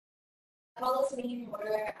Call this meeting in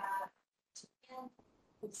order at 2 p.m.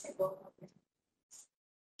 Please say roll call.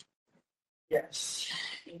 Yes.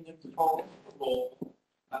 In the call roll,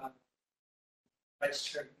 Vice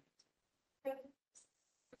Chair.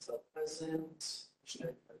 So President,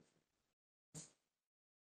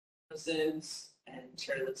 and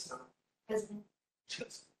Chair Lipson. President.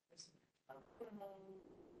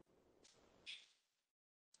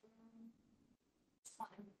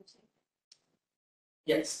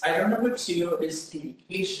 Yes, item number 2 is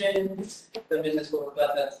communications. The business will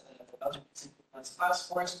about that's the LGBTQ task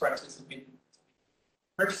force participating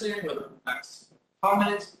person with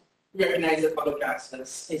comments. We recognize that public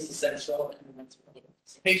access is essential in public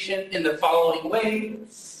participation in the following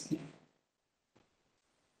ways.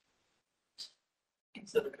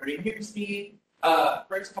 So the current here speed.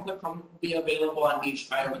 First, public comment will be available on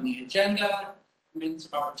each item on the agenda. Means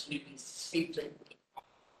opportunities to speak during the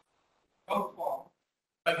call.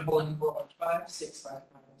 By calling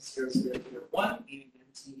 415-655-0001,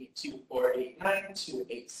 EMT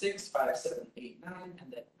 2489-286-5789,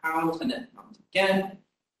 and then pound, and then pound again.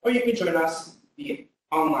 Or you can join us via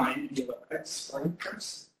online via WebEx or in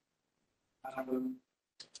person.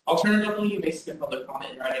 Alternatively, you may submit public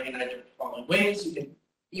comment in writing in either of the following ways. You can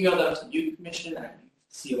email them to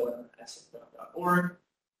youthcommission@comms.org.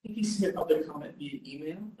 If you submit public comment via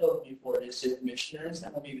email, it will be forwarded to commissioners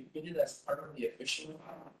and will be included as part of the official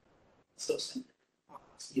association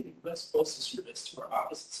giving West Postal Service to our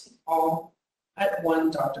offices in Hall at 1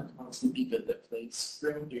 Dr. Constant B. Goodlett Place,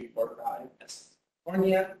 room 345,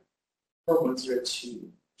 California,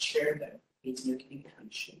 4102. Chair that needs your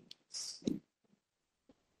communications.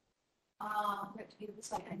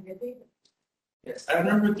 Yes, item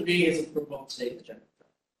number 3 is approval of today's agenda.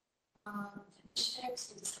 Checks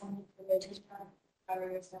to discount for registered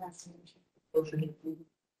drivers and estimation. Motion approved.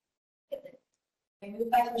 Moved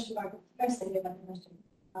by Commissioner Barber, first, seconded by Commissioner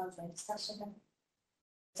discussion.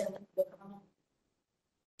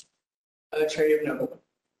 Chair, you have no.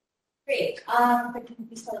 Great. Can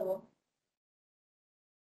we start a roll?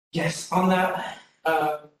 Yes, on that,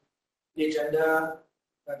 the agenda,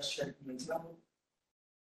 Vice Chair Pimentel.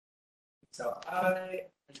 So I,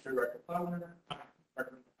 Mr. Director Plummer,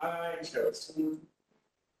 I, Chair Lipson,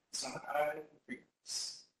 I,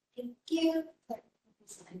 Freeze. Thank you.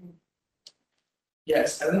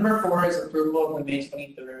 Yes, item number 4 is approval of the May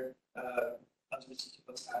 23rd LGBTQ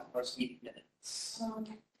task force meeting minutes.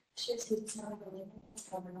 Should see this not really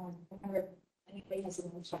covered on. Remember, anybody has a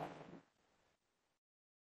motion.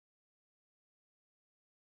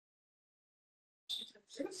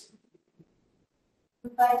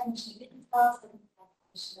 Moved by Commissioner Bittenfeld, seconded by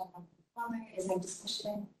Commissioner Plummer. Is there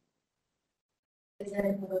discussion? Is there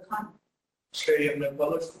any public comment? Chair, you have no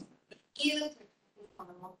public. Thank you.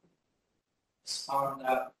 On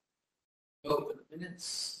that, vote with the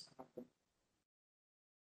minutes.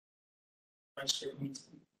 Vice Chair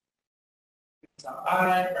Pimentel.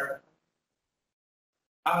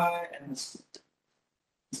 I, and this.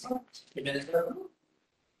 The minutes are approved.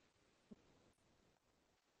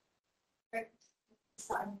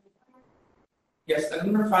 Yes,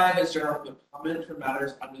 item number 5 is general public comment for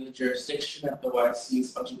matters under the jurisdiction of the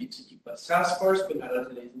YC's LGBTQ task force, but not on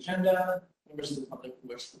today's agenda. Members of the public who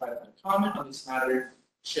wish to provide a comment on this matter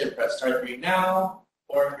should press star 3 now,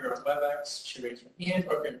 or if you're on WebEx, should raise your hand,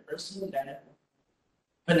 or if you're in person, then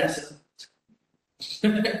Vanessa.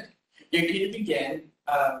 You're going to begin,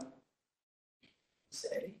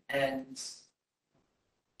 say, and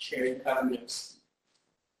share your comments.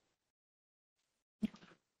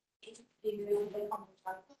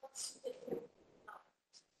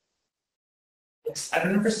 Yes,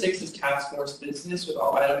 item number 6 is task force business with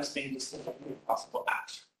all items being discussed with possible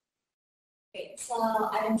action. Okay, so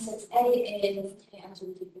item 6A is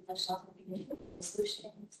LGBT professional communication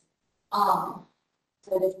solutions. So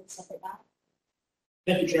it is separate that.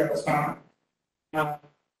 Thank you, Chair.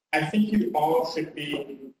 I think you all should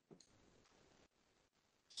be.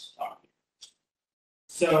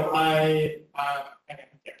 So I can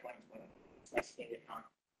get one especially on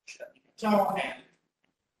and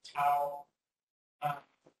how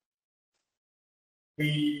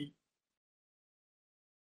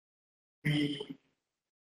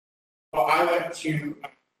well, I went to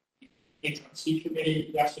HRC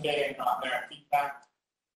committee yesterday and got their feedback.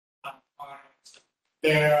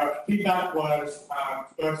 Their feedback was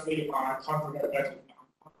firstly on congregate versus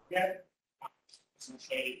non-congregate,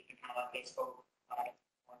 essentially in our Facebook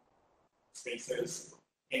spaces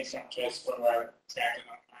in structures for trans and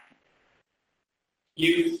non-trans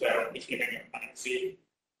youth, so it's giving them privacy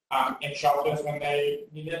in shelters when they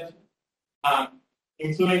need it,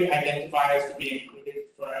 including identifiers to be included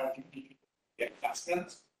for LGBT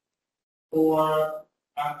assessment for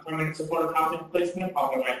permanent supportive housing placement,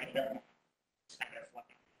 although I think that kind of what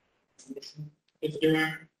the solution is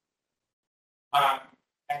doing. And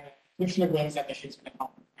Commissioner Gwynn said that she's going to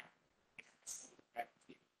help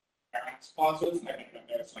variance clauses. I think that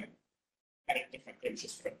there's like many different things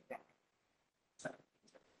just for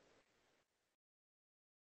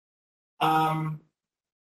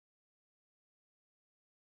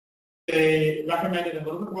they recommended a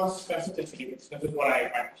little bit more specificity, which this is what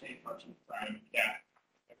I actually purchased from the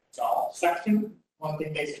resolve section. One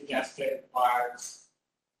thing they suggested was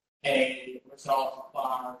a resolve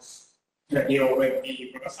clause to deal with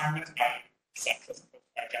the work assignments by sex as opposed to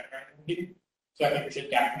by gender identity. So I think we should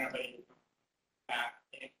definitely put that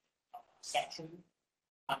in a section.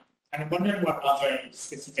 And I'm wondering what other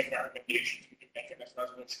specific recommendations we can make in this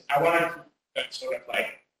resolution. I wanted to sort of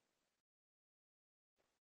like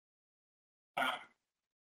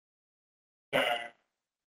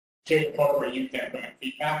take the call for youth and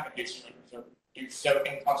feedback and do so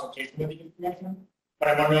in consultation with the youth commission. But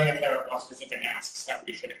I'm wondering if there are more specific asks that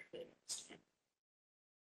we should include.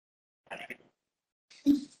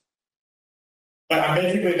 But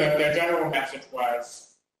basically, the general message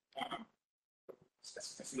was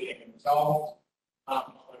specificity and resolved.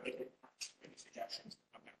 Any suggestions?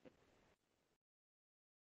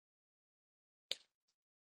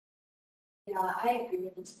 Yeah, I agree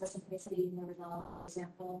with the specificity in the result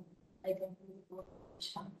example. Like in the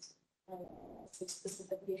chunks,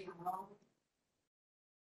 specifically how.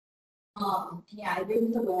 Yeah, I agree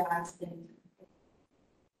with the whereas thing.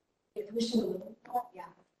 The commission,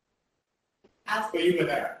 yeah. But you were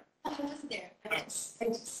there. I was there. I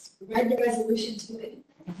just read the resolution to it.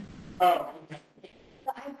 Oh, okay.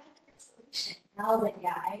 But I read the resolution. And I was like,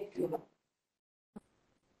 yeah, I agree.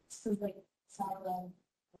 This is like some of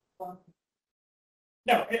them.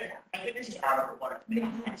 No, I think it's just out of order.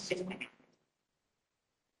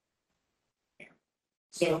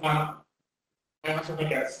 So, I also think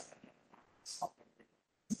that's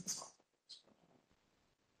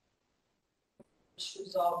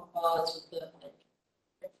resolve clause with the like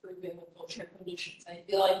improving the culture conditions. I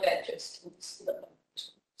feel like that just leads to the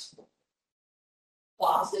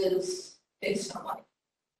clauses based on like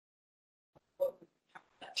what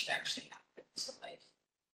that should actually happen. So like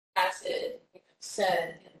as it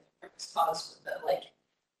said in the first clause with the like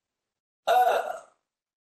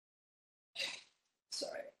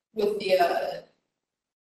sorry, with the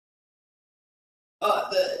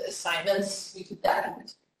assignments, we could that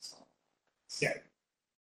into yeah.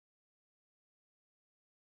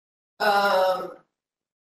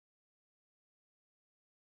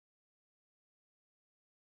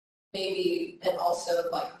 Maybe, and also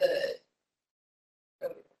like the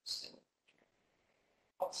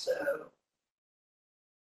also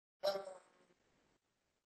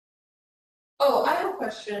oh, I have a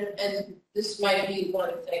question, and this might be one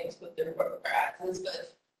of the things with the whereas,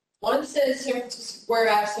 but one says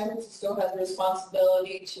whereas San Francisco has a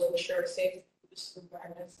responsibility to ensure safe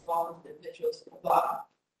environments of all individuals, blah blah.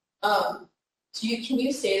 Can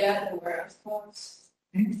you say that in the whereas clause?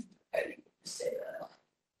 Mm-hmm. How do you say that?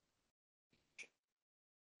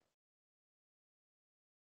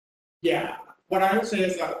 Yeah, what I would say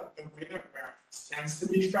is that the way that whereas tends to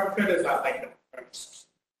be structured is that like the first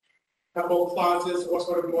couple clauses or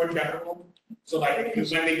sort of more general. So like when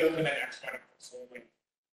they go to the next one, so like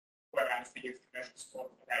whereas the youth commission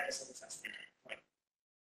support the right assessment, like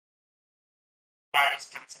bias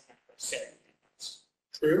concept per se, that's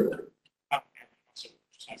true. And also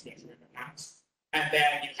just has to be true in the past. And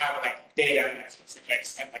then you have like data and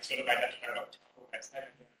specifics and like sort of identify what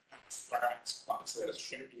whereas clauses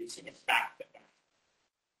should be using a fact that.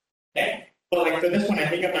 Okay, but like for this one, I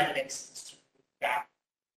think it might make sense to move that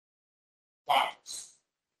clause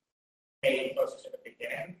maybe closer to the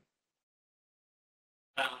beginning.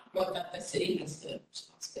 What that the city has the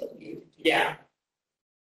responsibility. Yeah.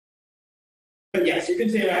 But yes, you can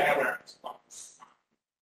say that in awareness clause.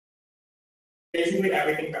 Basically,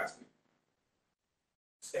 everything that's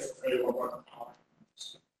specifically what we're working on.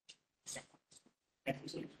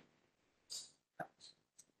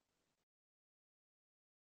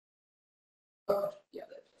 Okay, yeah,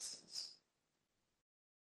 that makes sense.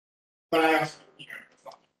 But I also,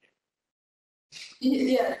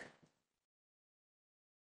 Yeah.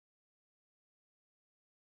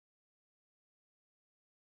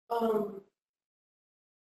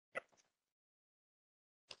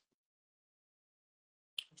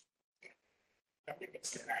 I think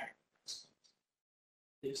it's that.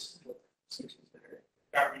 This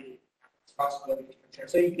that we responsibility to share.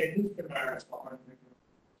 So you can use the matter as well.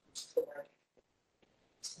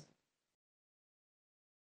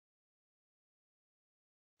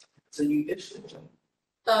 So you issue.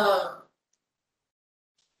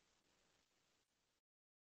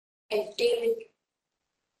 I think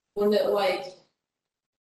when it like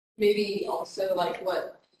maybe also like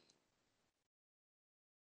what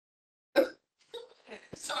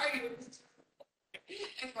sorry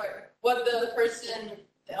what the person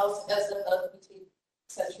else as the LGBT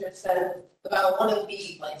center said about one of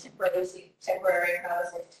the like temporary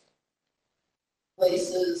housing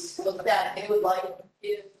places was that they would like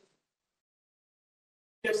give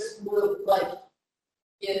just would like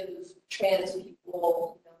give trans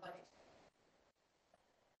people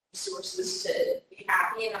resources to be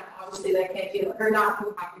happy, and obviously they can't feel or not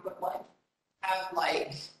feel happy, but like have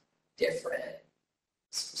like different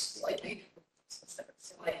like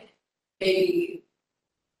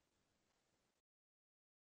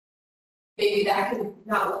maybe that could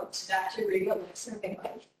not look to that degree, but like something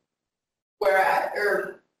like where at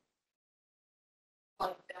or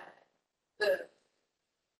like that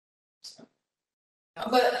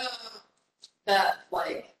that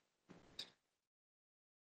like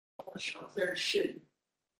shelter should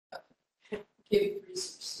give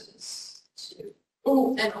resources to,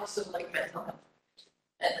 and also like mental health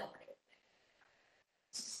and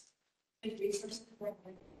resources.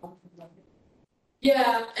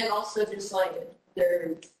 yeah, and also just like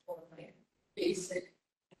their like basic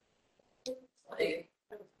like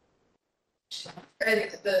I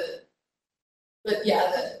think but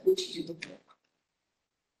yeah, that which you do.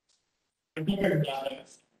 I think I'm done.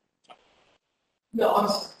 No, I'm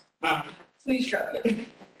sorry. Please try it.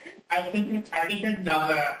 I think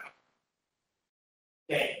another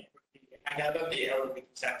thing, I know that the LGBT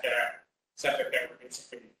center there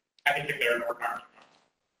basically, I think if they're more harming.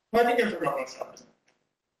 Well, I think it's a real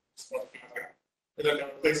there's no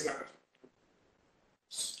place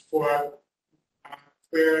for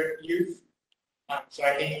queer youth. So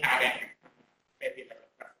I think adding maybe the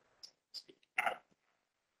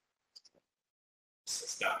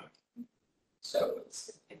system. So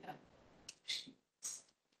it's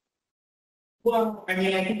well, I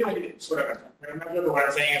mean, I think it would be sort of, remember what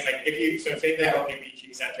I'm saying is like, if you, so say the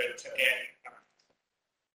LGBTQ center took in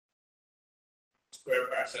square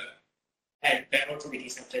person, and the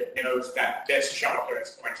LGBT center knows that this shelter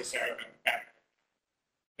is going to serve them.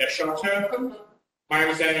 The shelter, my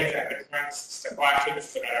understanding is that the current system, well, actually,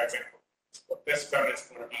 this is a better example. This phone is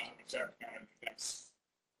for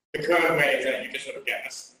the current way is that you just sort of get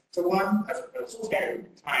us to one, as opposed to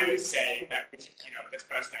trying to say that, this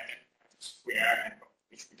person is queer and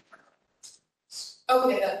we should be part of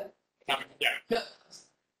it. okay. Yeah.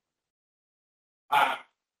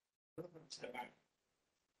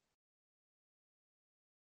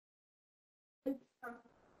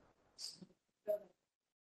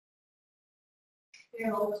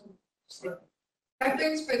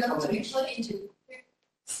 Preference for them to be put into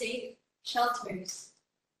safe shelters.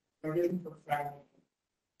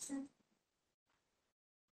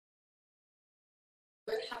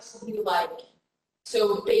 But it has to be like,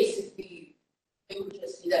 so basically, it would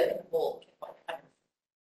just be that people can like kind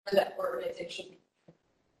of, or that organization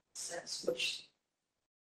sense which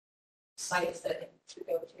sites that to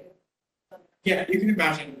go to. yeah, you can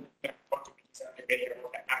imagine that what could be a video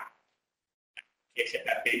that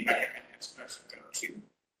that big recommends person go to,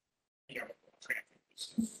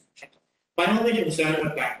 my only concern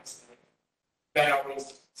with that is that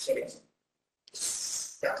always sort of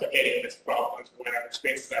replicating this problem to whatever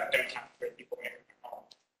spaces that don't have to bring people in at all.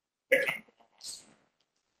 Become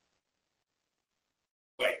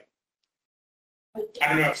like, I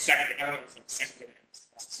don't know if second is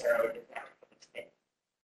necessarily the practical,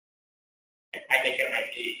 but I think it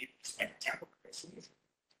might be like a temporary solution.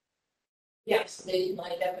 Yes, they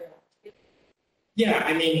might ever. Yeah,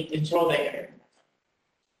 I mean, until they get it.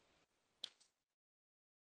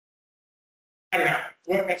 I don't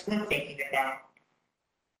know. That's worth thinking about.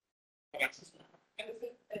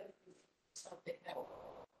 Something that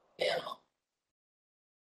will, yeah.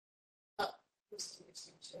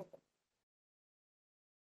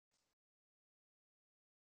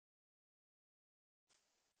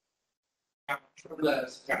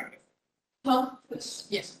 Huh?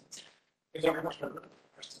 Yes.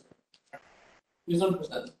 Use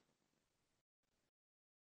 1%.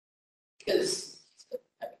 Because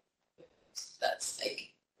that's like.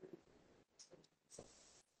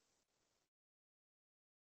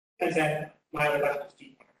 And then my other question is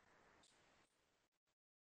deep.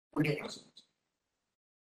 Ridiculous.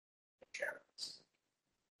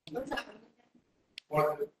 What's happening?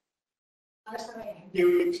 What I'm sorry. do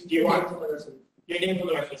you want your name for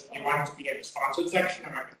the rest of this? Do you want it to be a sponsored section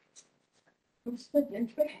or not? Who's the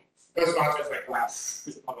difference? the response was like less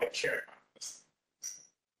is public share.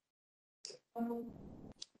 How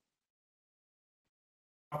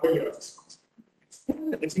about you?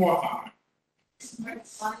 It's more fun.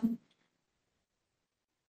 It's fun.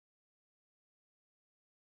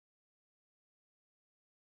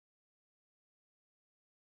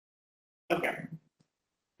 Okay.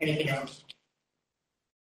 Anything else?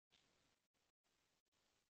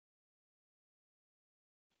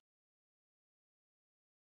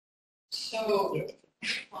 So, what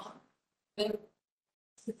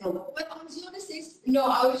I was gonna say, no,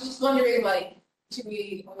 I was just wondering, like, are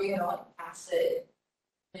we gonna like pass it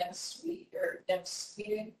next week or next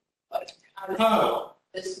meeting? Like, how does Oh,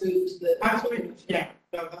 this move to the? actually, yeah,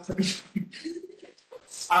 that's a good.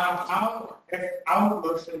 I'll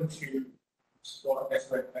motion to support this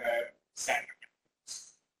with the Senate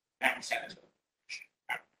and Senate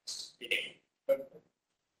meeting.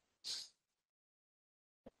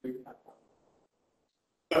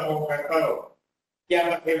 The whole thing, oh, yeah,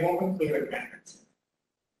 but they won't include amendments.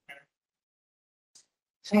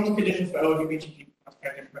 Some of the conditions for LGBTQ plus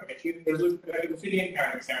issues, there's a city and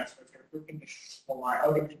county standards for group conditions for why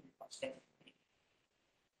LGBTQ plus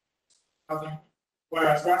housing.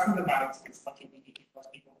 Whereas grassroots and violence against LGBTQ plus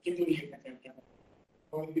people, particularly youth and young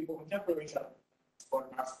only people with temporary shelter for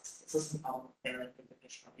consistent health care and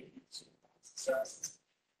conditional services.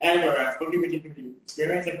 And whereas LGBTQ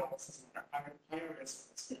experience and homelessness are higher risk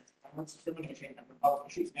of experiencing violence, discrimination, and health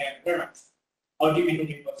issues, and whereas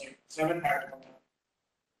LGBTQ plus youth 7 practical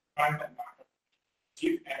crime and not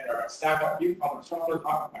youth and our staff at youth homeless shelters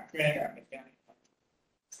often by training and understanding.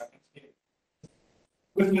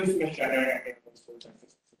 With this mission, I think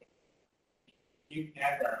youth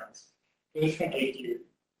and veterans, position AQ,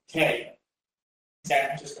 San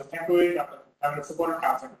Francisco temporary government supported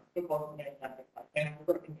housing, football made affected by pandemic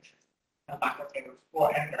conditions, and lack of tailored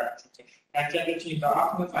support and representation. And gender teams are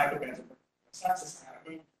often assigned to benefit from census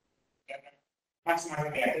and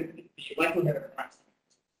maximizing the identity, the likelihood of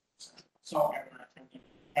maximizing. So,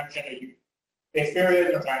 and gender youth. They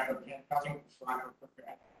barriers of gender and housing for lack of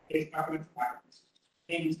appropriate case documents,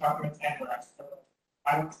 these documents, and whereas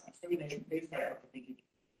violence and discrimination faced by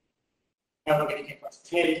LGBTQ plus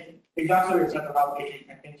K, exactly as the obligation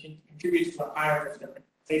and contributes to a higher risk of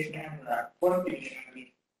victimization and according to the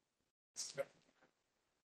identity.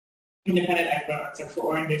 Independent and sexual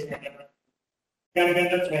orientation and gender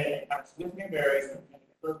today have significant barriers and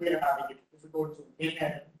appropriate habit physical to within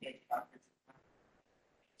and engage factors.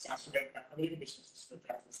 Exacerbated by limited conditions for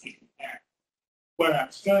justice and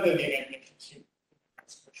whereas further the identity to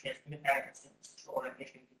independent and sexual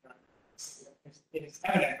orientation it is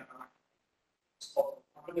evident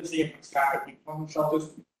competency and staff at home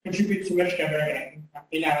shelters contribute to much gender and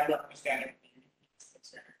inadequate understanding of the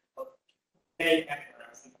experience. They and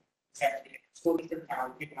school district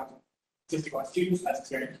town 2061 students as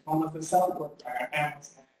experienced homelessness self-report by our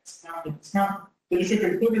families and discount. The district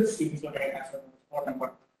included students living in that more than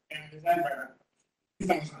one and designed by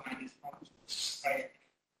 2090s. Right.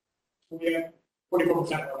 We have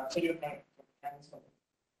 44% of our senior families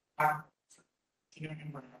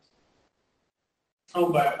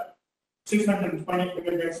but 620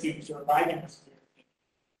 immigrant students who are arriving in this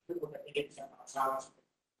year, 80% outside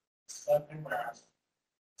and whereas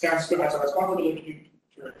San Francisco has a responsibility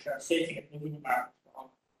to ensure safety and moving environment for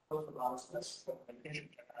all those regardless of education,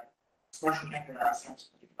 expression, and whereas San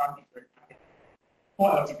Francisco economy for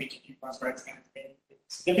LGBTQ plus rights and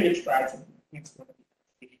significant strides in the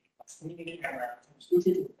LGBTQ plus community and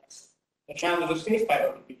whereas the challenges faced by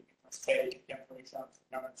LGBTQ plus take for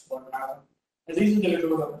government support housing. As these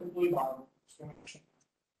individuals are particularly vulnerable to discrimination,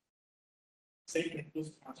 safe and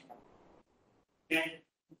inclusive housing. And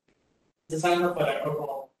design for their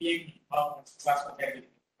overall being of and successful care.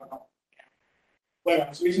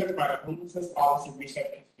 Whereas research by the Homelessness Policy Research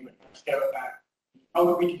Institute shows that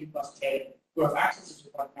LGBTQ plus K who have access to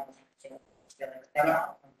support housing better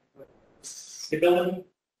stability,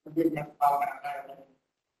 improvement of higher level,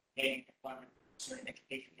 gaining employment, certain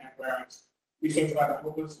education, and whereas research by the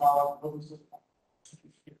Homelessness Policy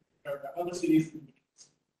other cities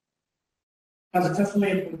have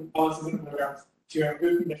successfully implemented policies and programs to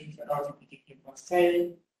improve conditions for LGBTQ plus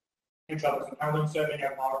K and shelters and housing, serving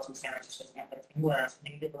as models of San Francisco's efforts, and whereas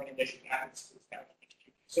community organizations advocates for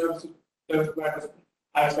LGBTQ services, those who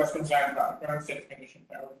I expressed concern about the current state of conditions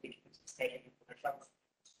for LGBTQ plus K and for shelters.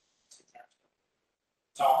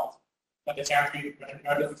 Solved, but the San Francisco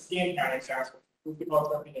noted the skiing county stands with proof the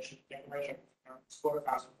global recognition declaration of support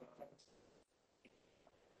housing for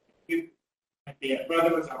and be a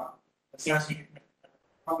further result of San Francisco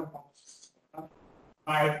public homelessness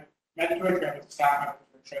by mandatory training to staff members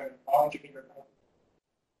for ensure that all educator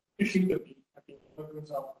issue the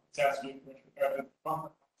result successfully regarding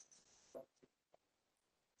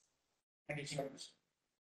any service.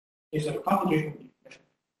 Is a contribution of the commission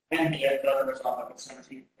and be a further result of the Senate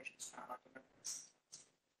commission's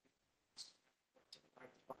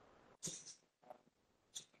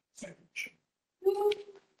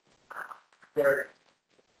where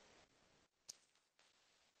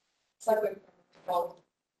Second. Well,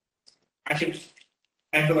 I should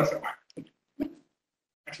enter the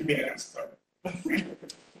I should be an answer.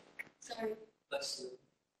 Sorry. Let's,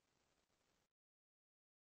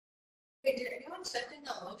 Wait, did anyone second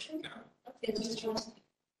the motion? No. Okay, Mr. Johnson.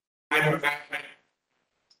 I know that.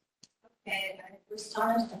 Okay, I was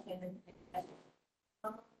Donna seconded.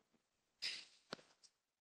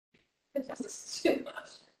 this is too much.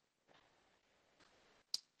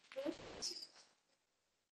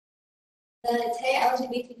 The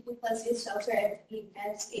LGBTQ plus youth shelter and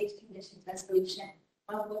age conditions resolution,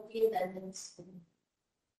 with the amendments,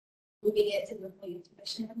 moving it to the full youth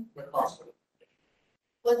commission With possible.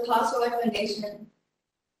 with possible recommendation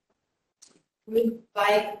moved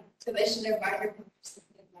by Commissioner Barker.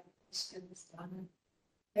 Seconded by Commissioner Donna.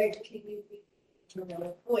 Third, can you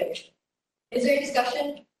wait? Is there any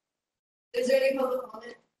discussion? Is there any public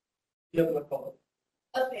comment? yeah, we'll call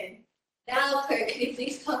it. Okay. Now, clerk, can you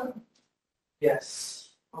please come?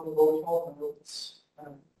 Yes, on the roll call, the votes,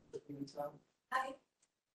 Aye.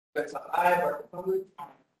 that's aye, Barker Public.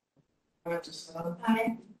 Aye, just,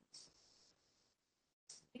 Aye.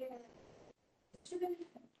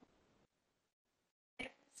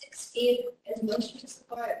 16 is motion to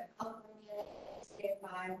support California State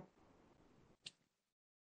by.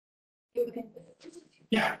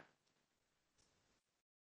 Yeah.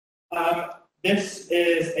 This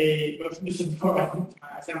is a motion to support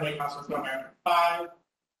Assembly Council Bill Amendment 5.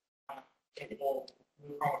 It will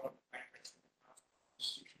move on with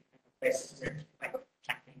places like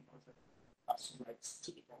campaign for rights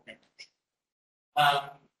to people.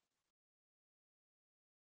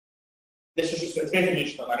 This is just it's basically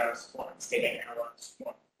just a letter of support stating our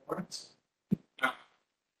support for it. If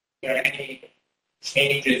there are any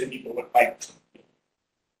changes people would like to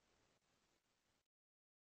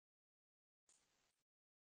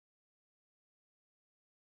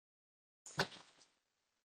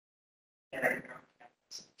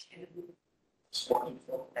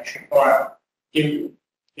or give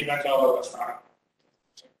us all of us time.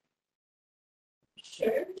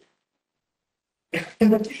 Sure.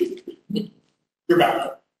 You're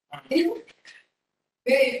back.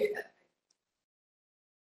 Very.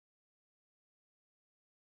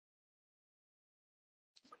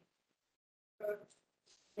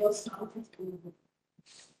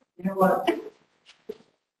 You know what?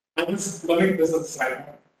 I just let me this aside.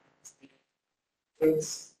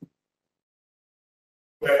 It's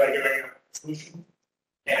where like giving a solution.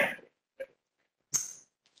 Yeah.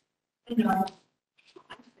 No.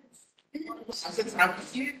 Since I'm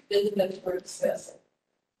you, business for discussing.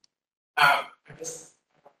 I just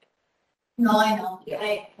No, I know. Yeah.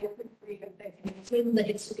 I couldn't read it, including the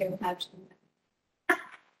Instagram caption.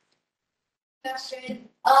 Question.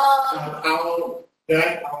 I'll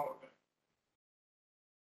that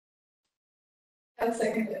I'll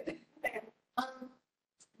second it.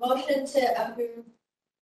 Motion to approve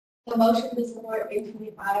the motion to support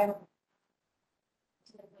A25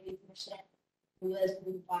 to the Planning Commission, who was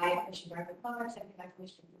moved by Commissioner Margaret Palmer, seconded by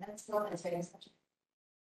Commissioner Menzel, and second discussion.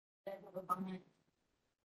 Then public comment.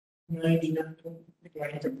 99.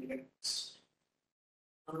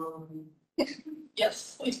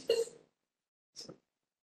 Yes, please.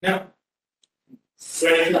 No. So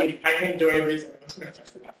I can do a reason.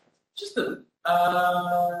 just the,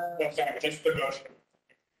 I'm sorry, just the motion.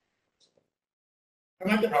 I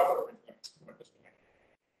might have help.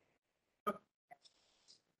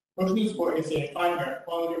 Motion to support is a fine merit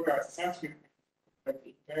quality of grass, sounds good. But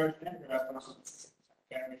the marriage and grass also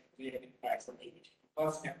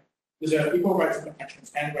plus deserve equal rights and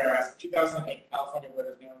protections, and whereas in 2008, California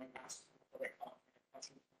voters narrowly passed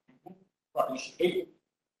Proposition 8,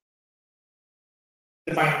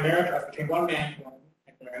 defining marriage as between one man and woman,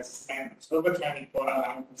 and whereas the man was overturning for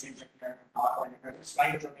allowing the same-sex marriage in California, this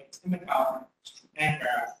language remains in the California Constitution, and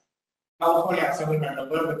whereas California Assembly Member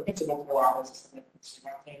Elizabeth Principal co-authors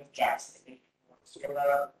simultaneous Jackson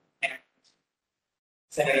and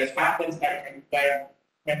Senators Atkins, Beckman, Blair,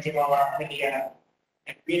 Benjamola, Medina,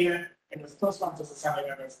 and Greener, and with co-sponsors Assembly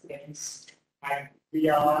Members Gaines and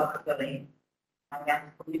VR Lorraine.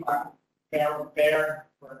 There were Berner,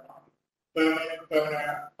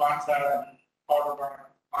 Bonta, Alderburn,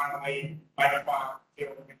 Connolly, Vitaphon,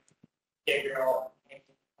 Gabriel, and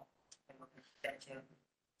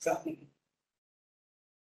Something.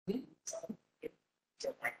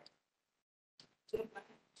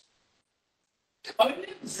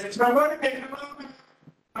 It's my birthday.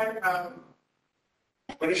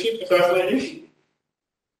 What is she? The first lady?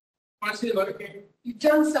 Want to see the birthday? You've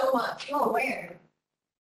done so much. Oh, where?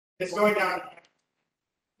 It's going down.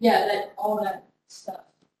 Yeah, that, all that stuff.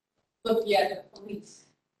 Look, yeah, the police.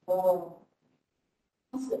 Oh.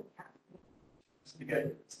 What's it?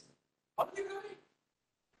 Okay. What are you doing?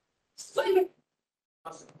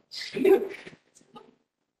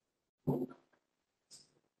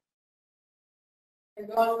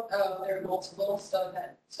 They're going, oh, there are multiple stuff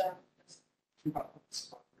that, so.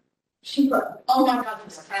 She wrote, oh my God,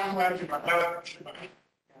 this I'm glad you brought that up.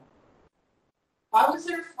 Why was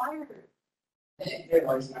there a fire? It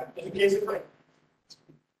was that. In case of like.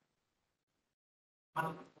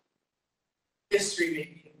 History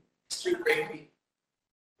maybe. History maybe.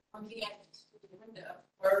 On the end of the window,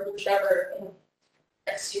 or whichever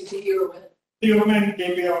SUV you were with. The woman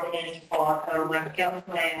gave the opening for her rent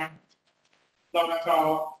plan.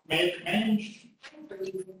 Local main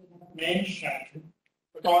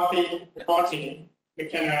Dorothy,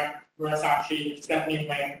 McKenna, Versace, Stephanie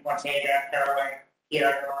Wynn, Ortega, Caroline,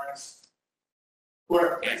 Pierre Norris,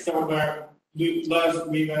 Work, Silver, Les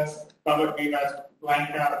Rivas, Robert Rivas,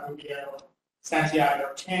 Blanca, Rubio,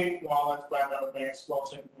 Santiago, King, Wallace, Brando, Vance,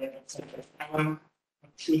 Wilson, William, Sanchez, Allen,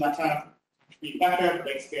 Chuleta, Becker,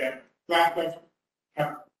 Breakspear, Blackwood,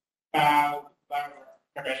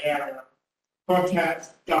 Caballero,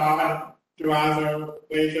 Cortez, Don, Durazo,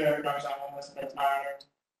 Glazer, Gonzalez, Mercado,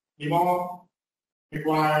 Limon,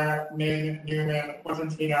 McGuire, Min, Newman,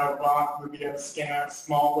 Portantino, Rock, Rubio, Skinner,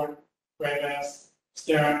 Smallwood, Reyes,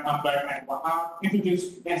 Stern, Humbert, and Waha,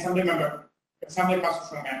 introduced the Assembly member, Assembly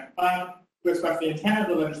Constitutional Amendment 5, to express the intent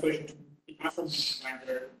of the legislation to be constitutional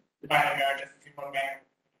under dividing marriage into people men,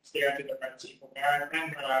 steer to the right to equal merit,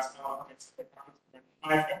 and whereas California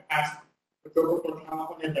have passed the Google for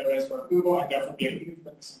California that is for approval and therefore be approved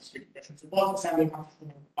by the Street Commission. So both Assembly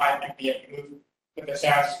Constitutional 5 and be approved with the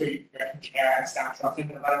South Street Commission chair and staff drafted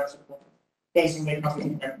in the letter of support. Basically,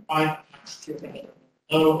 Constitutional Amendment 5 to the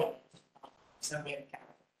low Assembly and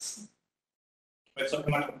Cabinet. With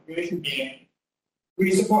supplemental appropriation being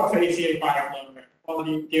we support for ACA 5 low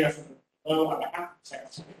quality, dear from low on behalf of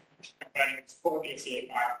South support the ACA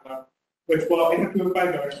 5 low, which will be approved by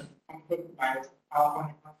voters and conclude by the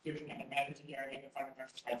California Constitution and amended to guarantee the fundamental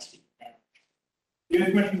rights to marriage. The U.S.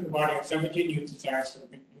 Commission is the body of 17 youth societies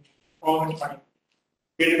all in the country,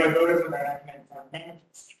 created by voters and their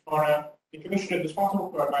amendments. Florida, the Commission is responsible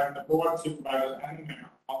for advising the board, supervisors, and the mayor on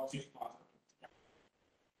policies and laws.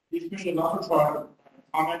 The Commission is also charged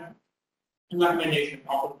with comment and recommendation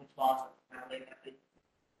of which laws are related to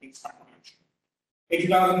these financial. In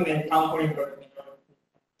 2008, California voted in the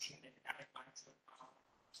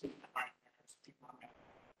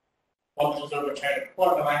while this was overturned, the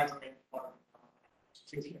language remained important.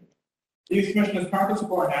 These commissioners partly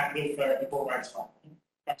support and advocate for equal rights for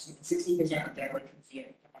approximately 60% of Generation Z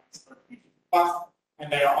plus,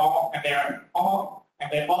 and they all are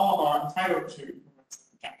entitled to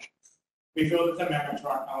protections. We feel that the amendment to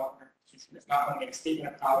our California Constitution is not only a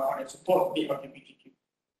statement of California support for the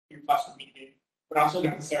LGBTQ plus community, but also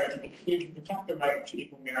necessary to continue to protect the right to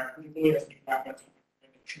equal merit, particularly as new efforts in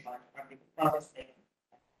the progress made.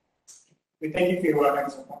 We thank you for your work on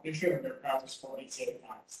this important issue, and we're proud to support ACA 5.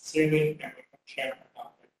 Sincerely, and we share our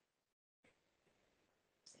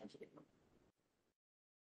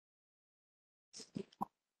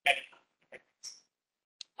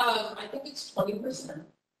I think it's 20%.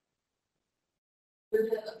 We're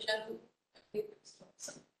the objective. I think it's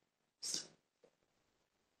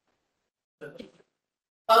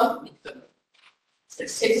 20%.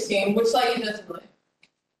 16, which like it doesn't like.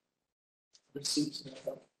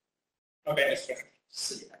 Okay, that's fair.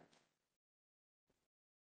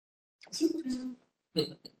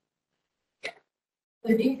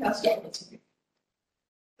 the new custom.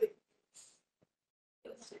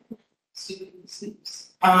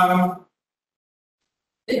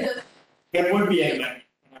 It does. There would be a limit.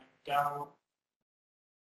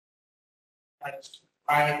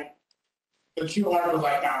 The two articles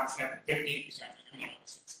I found said 50%.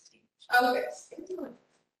 Okay.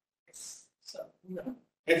 So, no.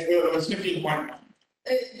 It was 15.1.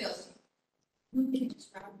 It does.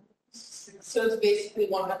 So it's basically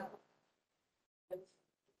 100.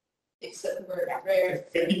 Except for rare.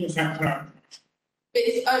 50% term.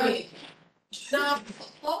 I mean, not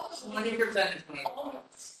almost 20%.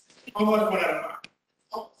 Almost. Almost 1 out of 5.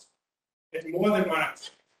 Almost. It's more than 1 out of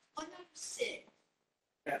 6. 1 out of 6.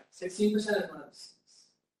 Yeah. 16% of 1 out of 6.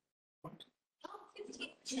 Oh,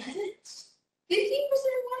 15%. saying.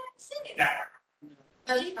 Yeah.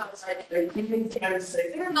 I think I was right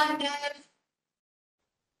there. Never mind, Dad.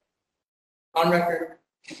 On record.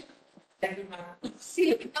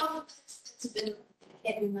 See, no, it's been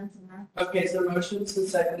every month and a half. Okay, so motions and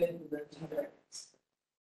seconded and then to variance.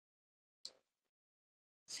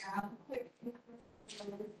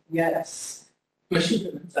 Yes.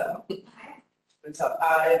 Commissioner Pimentel. Pimentel,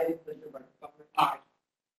 aye. Commissioner Butler. Aye.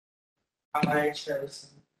 Aye, Chair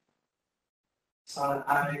Son,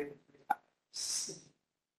 aye.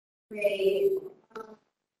 Great.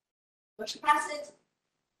 Motion passes.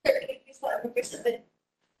 37%.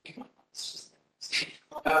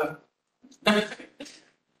 Um,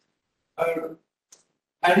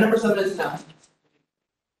 Item number 7 is now.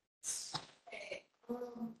 Okay,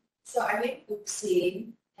 so I made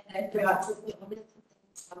oopsie, and I forgot to put one of the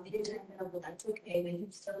things on the agenda, but that's okay, we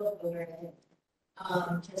can still look over it.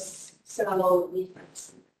 Just so we can.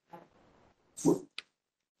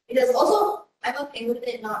 Because also, I'm okay with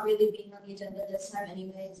it not really being on the agenda this time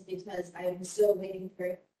anyways, because I'm still waiting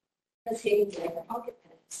for the savings in the pocket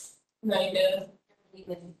minutes. No, you did.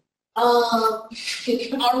 Even. On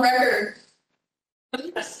record.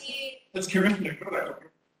 See, Let's Commissioner Butler.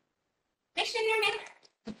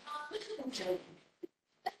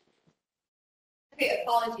 Okay,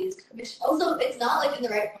 apologies, Commission. Also, it's not like in the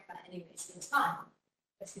right format anyways, so it's fine.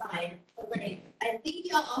 It's fine. But like, I think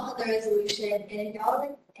y'all all have the resolution, and if y'all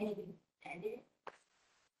didn't anything ended.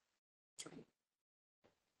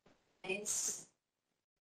 Nice.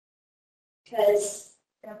 Because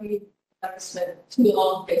That was too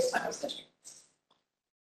long FaceTime session.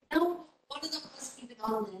 no, one of them was even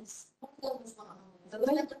on this. One of them was not on this. I was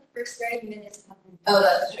like the first 30 minutes. Oh,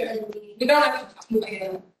 that's true. And we- We don't have to talk about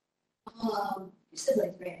it. You said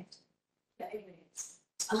like right. Yeah, anyways.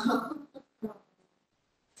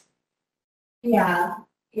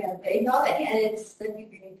 Yeah, but ignore the edits, then you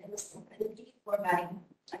can, and the formatting.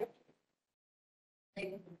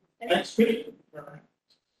 Like, That's pretty good.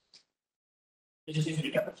 It just needs to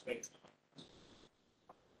be covered space.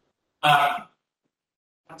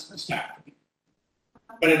 That's for staff.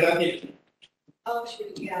 But it does need, oh,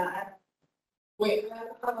 shoot, yeah. Wait, I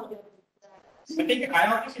don't know. I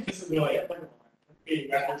don't think this is really applicable. The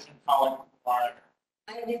resolution calling for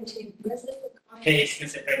I didn't change, was it the a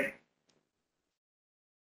specific.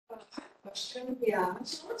 question. Yeah.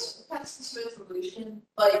 So let's pass this resolution.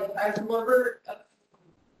 Like, I remember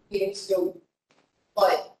being so,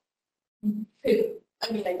 like,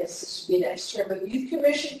 I mean, I guess this would be an extra, but youth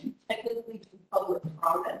commission technically do public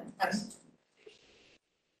comment. That's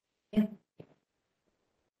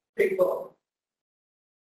pretty cool.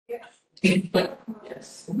 Yeah.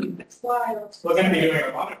 Yes. That's why. We're going to be doing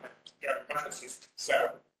a lot of processes, so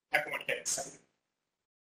everyone gets.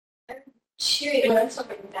 Cheering, when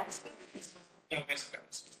something next. No, this.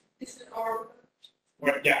 Is it our?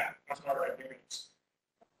 Well, yeah, that's not right.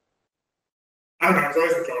 I don't know, it's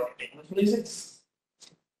always a joke. Music.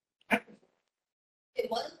 It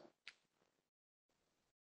was.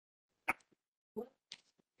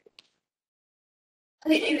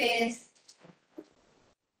 Okay, anyways.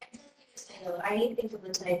 I need to think of the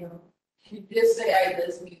title. You just say I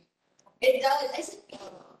does me. It does, I said,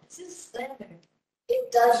 this is standard.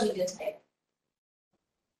 It does need a title.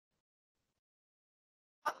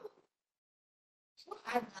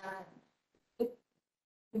 I'm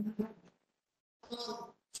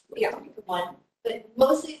yeah, one, but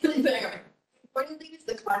mostly the important thing is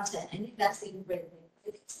the content. I think that's the important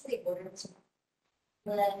thing. It's the order.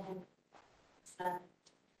 Then,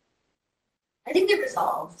 I think they're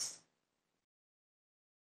resolved.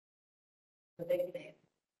 The big thing.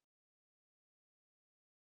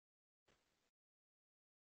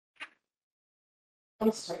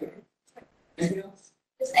 I'm sorry. Anything else?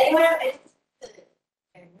 Does anyone have any?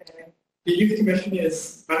 The youth commission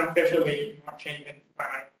is unofficially not changing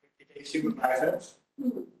by the supervisors.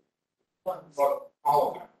 Well,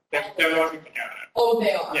 all of them. They're not even together. Oh,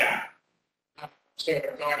 they are. Yeah. So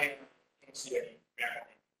they're not in the city.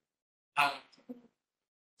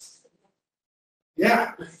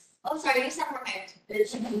 Yeah. Oh, sorry, you said right.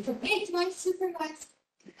 It's my supervisor.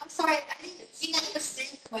 I'm sorry, I didn't see that the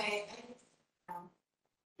same way.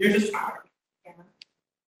 You're just tired.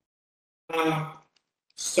 Yeah.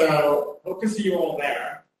 So hope to see you all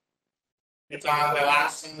there. It's on the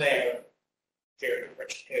last Sunday of June,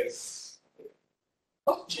 which is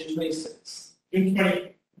June 26th. June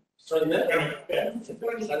 20. Starting there.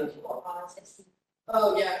 25th.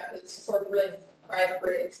 Oh, yeah, it's for really private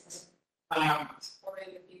breaks.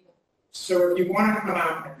 Supporting the people. So if you want to come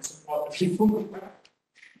out and support the people,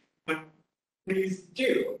 please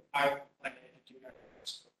do. I plan to do that.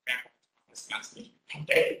 asking.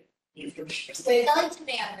 Okay. You can just- So it's not to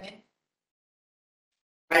me, Anthony.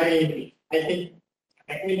 I mean,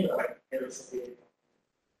 I think like there was something.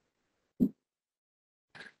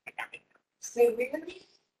 So really?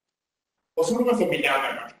 Well, some of us will be down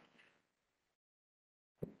there.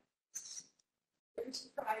 There's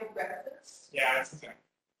pride breakfast. Yeah, that's the thing.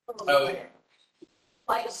 Oh, yeah.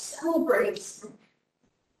 Like celebrates.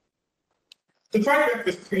 The Pride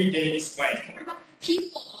Breakfast predates like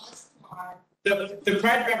People, come on. the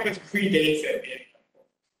Pride Breakfast predates it.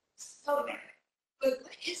 So, but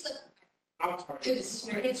what is the, I'm sorry.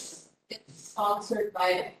 It's sponsored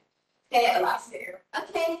by okay, last year.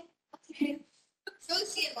 Okay. So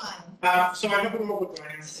let's see it mine. So I don't know what we're doing.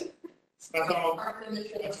 That's all. Department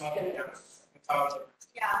of That's all. Education. That's all.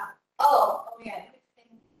 Yeah. Oh, yeah.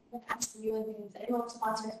 Ask you and things. Anyone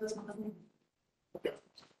sponsors this one?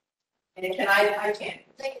 And can I can't.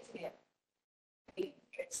 Take it to you. I think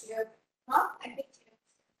it's you. Huh? I think it's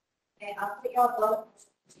you. Okay, I'll put y'all both.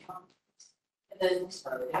 And then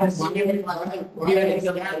Do you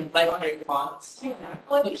have any like fonts?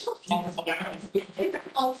 Well, you should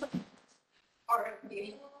also. Or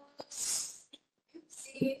maybe.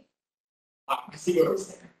 See. I see what you're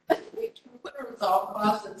saying. we can put a resolve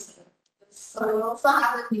process. So we also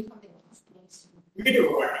have it be something else. We can do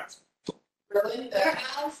a warehouse. Really? There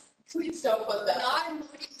has Please don't put that. not a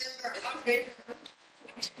voting member of it.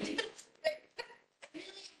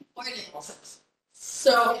 Really important.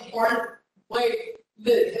 So, or wait,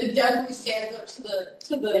 the definitely stands up to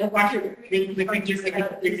the. Actually, we can do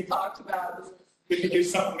We talked about. we can do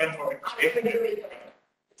supplemental. Okay.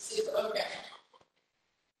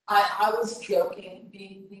 I was joking,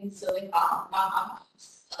 being silly.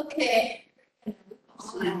 Okay.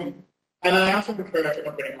 And I also prefer that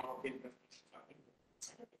opening all of these.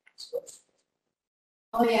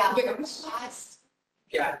 Oh, yeah. Last.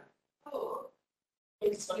 Yeah. Oh.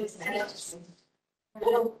 It's interesting.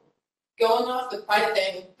 Well, going off the Pride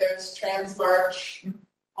thing, there's Trans March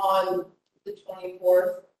on the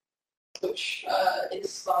 24th, which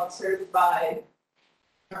is sponsored by,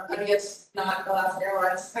 I guess, not Glass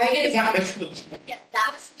Airlines. Right, It's not this. yeah,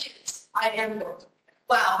 that's news. I am going.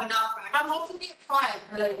 Wow, but not Friday. I'm hoping to be a Pride,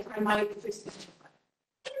 but I might be fixing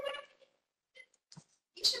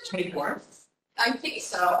You should 24? I think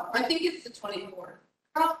so. I think it's the 24th.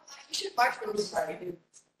 you should march for I'm this. sorry.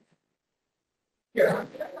 Yeah.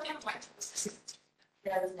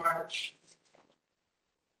 Trans March.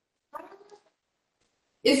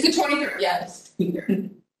 It's the 23rd, yes.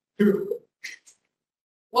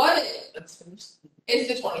 What? That's finished.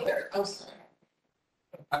 It's the 23rd. I'm sorry.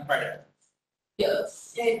 I'm Friday.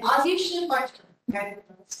 Yes. And Ozzy should march. I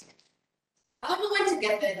don't know when to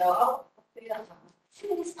get there though. I'll figure it out.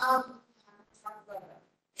 Please,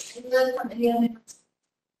 and then from any other.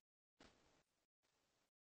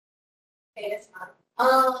 Okay, it's not.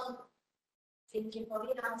 Thank you for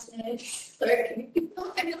the announcement. Sorry.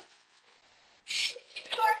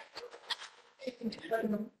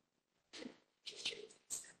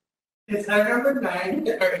 It's number 9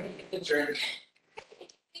 or adjourned.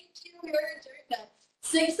 Thank you. We are adjourned at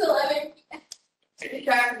 6:11.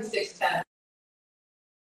 Back to 6:10.